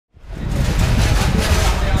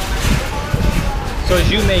So as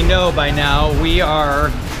you may know by now, we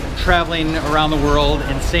are traveling around the world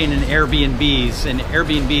and staying in Airbnbs, and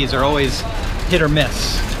Airbnbs are always hit or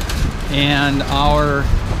miss. And our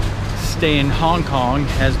stay in Hong Kong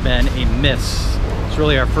has been a miss. It's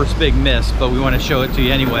really our first big miss, but we want to show it to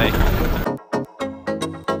you anyway.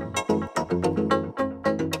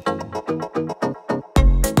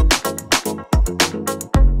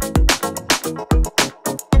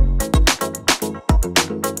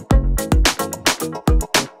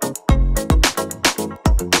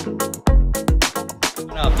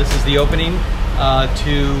 This is the opening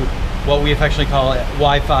to what we affectionately call a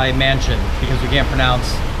Wi-Fi mansion, because we can't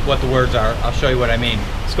pronounce what the words are. I'll show you what I mean.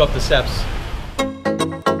 Let's go up the steps.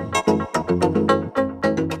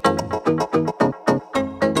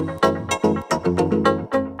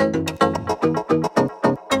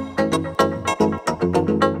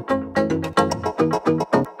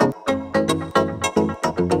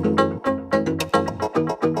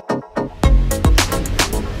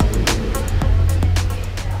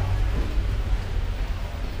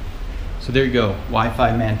 So there you go,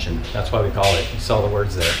 Wi-Fi mansion. That's why we call it. You saw the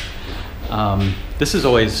words there. This is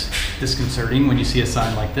always disconcerting when you see a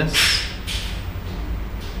sign like this.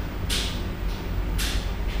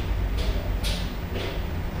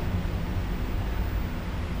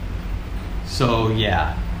 So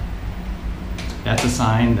yeah, that's a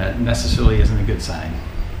sign that necessarily isn't a good sign.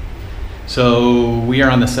 So we are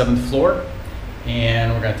on the 7th floor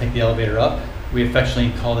and we're gonna take the elevator up. We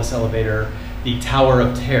affectionately call this elevator the Tower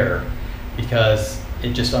of Terror, because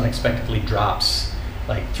it just unexpectedly drops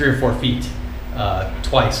like 3 or 4 feet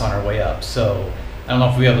twice on our way up. So I don't know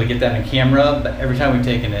if we'll be able to get that on camera, but every time we've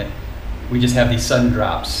taken it, we just have these sudden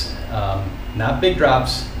drops. Not big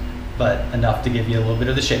drops, but enough to give you a little bit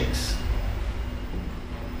of the shakes.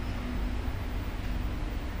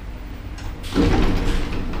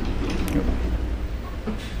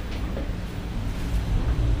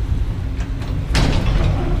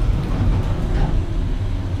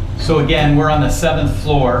 So again, we're on the 7th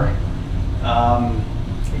floor.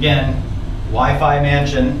 Again, Wi-Fi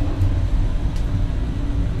mansion.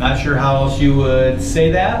 Not sure how else you would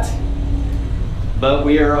say that, but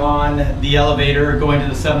we are on the elevator going to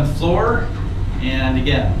the 7th floor. And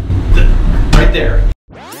again, right there.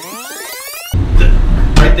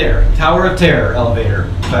 Right there, Tower of Terror elevator,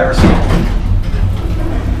 if I ever saw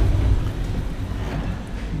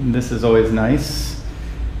one. This is always nice.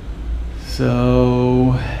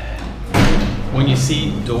 So, when you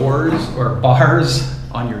see doors or bars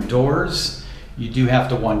on your doors, you do have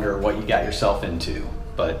to wonder what you got yourself into.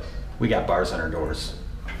 But we got bars on our doors.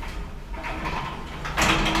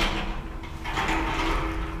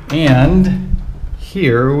 And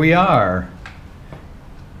here we are.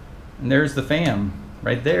 And there's the fam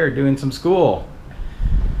right there doing some school.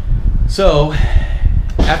 So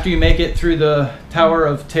after you make it through the Tower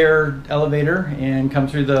of Terror elevator and come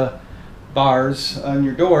through the bars on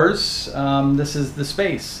your doors, this is the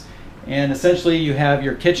space. And essentially you have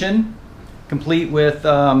your kitchen complete with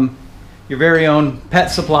your very own pet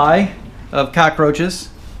supply of cockroaches.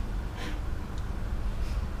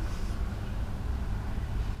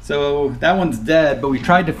 So that one's dead, but we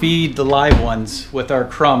tried to feed the live ones with our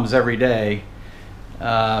crumbs every day.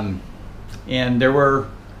 And there were,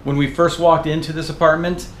 when we first walked into this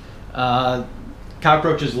apartment,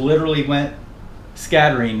 cockroaches literally went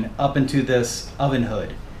scattering up into this oven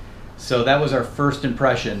hood. So that was our first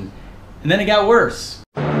impression. And then it got worse.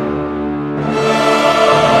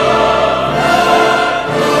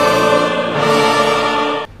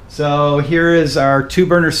 So here is our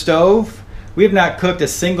 2-burner stove. We have not cooked a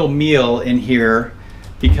single meal in here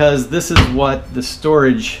because this is what the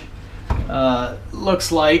storage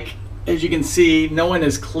looks like. As you can see, no one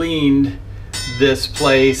has cleaned this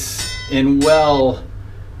place in well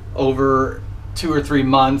over 2 or 3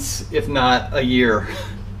 months, if not a year.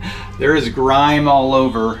 There is grime all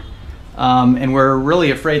over, and we're really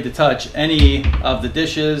afraid to touch any of the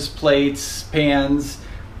dishes, plates, pans.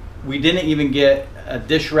 We didn't even get a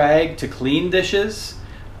dish rag to clean dishes.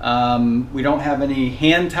 We don't have any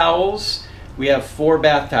hand towels. We have 4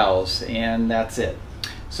 bath towels, and that's it.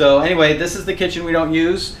 So anyway, this is the kitchen we don't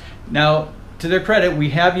use. Now, to their credit,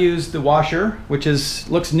 we have used the washer, which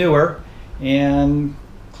looks newer and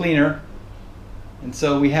cleaner. And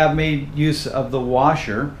so we have made use of the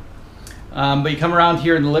washer. But you come around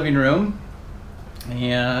here in the living room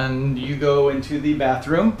and you go into the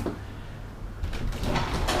bathroom.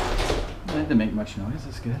 That didn't make much noise,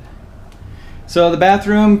 that's good. So the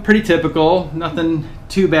bathroom, pretty typical, nothing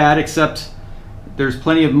too bad, except there's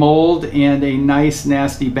plenty of mold and a nice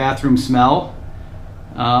nasty bathroom smell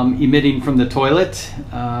emitting from the toilet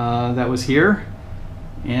that was here.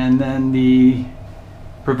 and then the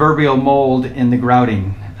proverbial mold in the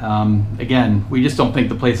grouting. Again, we just don't think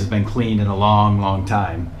the place has been cleaned in a long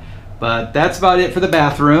time. But that's about it for the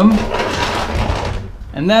bathroom.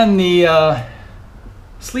 And then the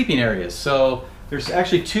sleeping areas. So there's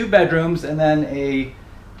actually 2 bedrooms and then a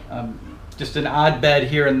just an odd bed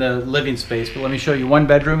here in the living space. But let me show you. 1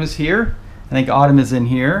 bedroom is here. I think Autumn is in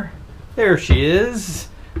here. There she is.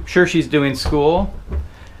 I'm sure she's doing school.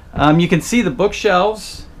 You can see the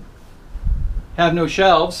bookshelves have no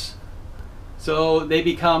shelves, so they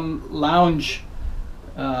become lounge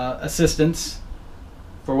assistants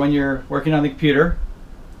for when you're working on the computer.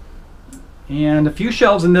 And a few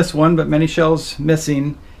shelves in this one, but many shelves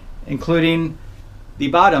missing, including the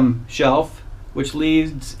bottom shelf, which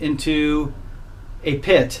leads into a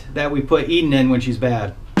pit that we put Eden in when she's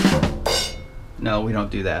bad. No, we don't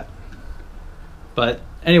do that. But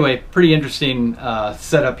anyway, pretty interesting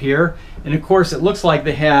setup here. And of course, it looks like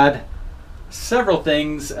they had several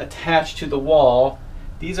things attached to the wall.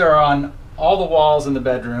 These are on all the walls in the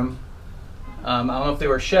bedroom. I don't know if they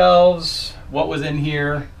were shelves, what was in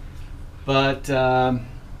here, but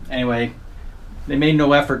anyway, they made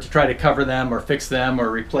no effort to try to cover them or fix them or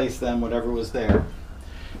replace them, whatever was there.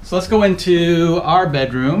 So let's go into our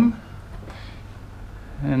bedroom,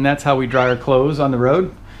 and that's how we dry our clothes on the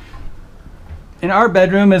road. In our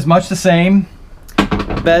bedroom is much the same.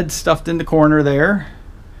 A bed stuffed in the corner there.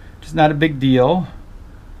 It's not a big deal,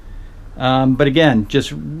 but again,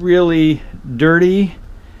 just really dirty.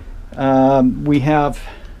 We have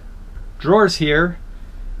drawers here,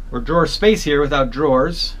 or drawer space here without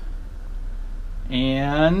drawers,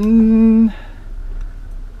 and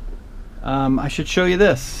I should show you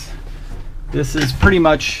this. This is pretty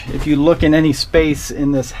much, if you look in any space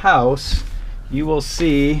in this house, you will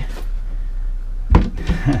see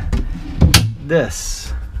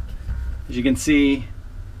this. As you can see,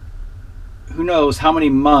 who knows how many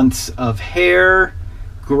months of hair,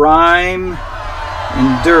 grime,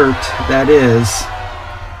 and dirt that is.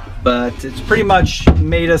 But it's pretty much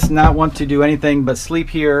made us not want to do anything but sleep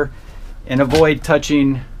here and avoid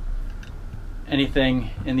touching anything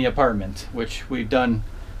in the apartment, which we've done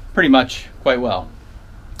pretty much quite well.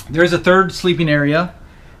 There's a 3rd sleeping area,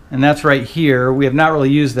 and that's right here. We have not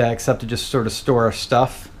really used that except to just sort of store our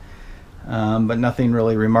stuff, but nothing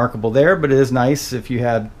really remarkable there. But it is nice if you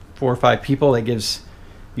had 4 or 5 people. That gives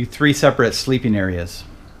you 3 separate sleeping areas.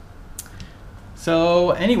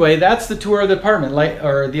 So anyway, that's the tour of the apartment.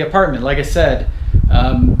 Like I said,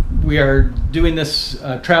 we are doing this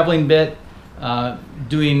traveling bit,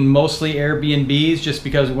 doing mostly Airbnbs, just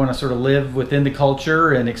because we want to sort of live within the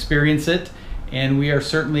culture and experience it. And we are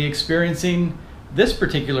certainly experiencing this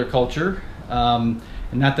particular culture, and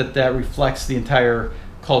not that that reflects the entire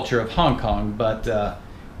culture of Hong Kong, but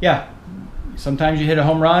yeah. Sometimes you hit a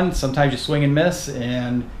home run, sometimes you swing and miss,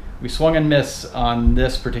 and we swung and miss on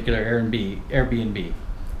this particular Airbnb.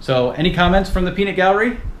 So, any comments from the Peanut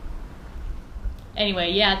Gallery?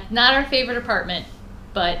 Anyway, yeah, not our favorite apartment,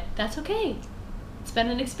 but that's okay. It's been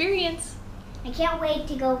an experience. I can't wait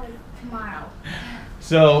to go tomorrow.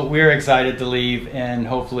 So we're excited to leave, and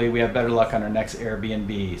hopefully we have better luck on our next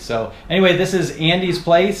Airbnb. So anyway, this is Andy's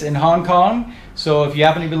place in Hong Kong. So if you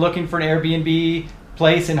happen to be looking for an Airbnb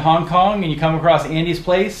place in Hong Kong and you come across Andy's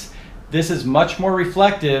place, this is much more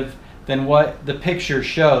reflective than what the pictures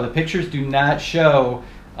show. The pictures do not show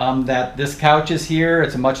that this couch is here.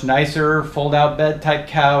 It's a much nicer fold-out bed type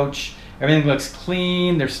couch. Everything looks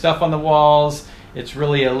clean. There's stuff on the walls. It's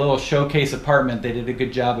really a little showcase apartment. They did a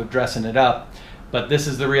good job of dressing it up. But this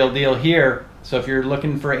is the real deal here. So if you're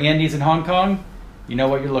looking for Andy's in Hong Kong, you know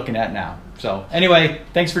what you're looking at now. So anyway,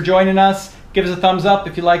 thanks for joining us. Give us a thumbs up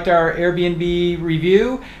if you liked our Airbnb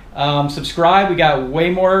review. Subscribe, we got way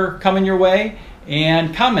more coming your way.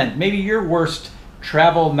 And comment, maybe your worst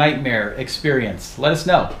travel nightmare experience. Let us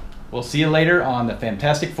know. We'll see you later on the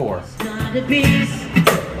Fantastic Four. It's not a beast,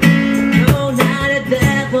 no, not a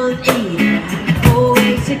devil either.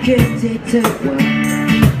 Always a good dictator.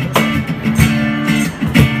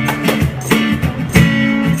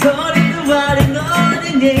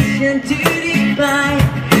 To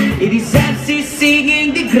divide, it is absence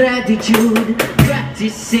singing the gratitude,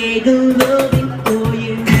 practicing the loving for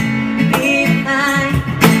you. If I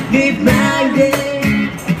live my day,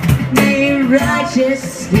 live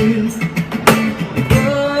righteously.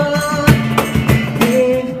 Oh,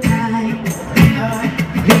 if I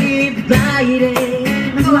live my day,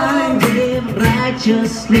 live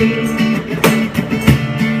righteously.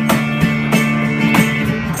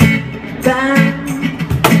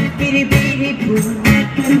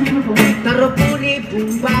 Taruh puri,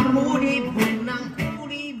 bumbang muri, bunang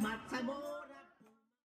puri, matamu.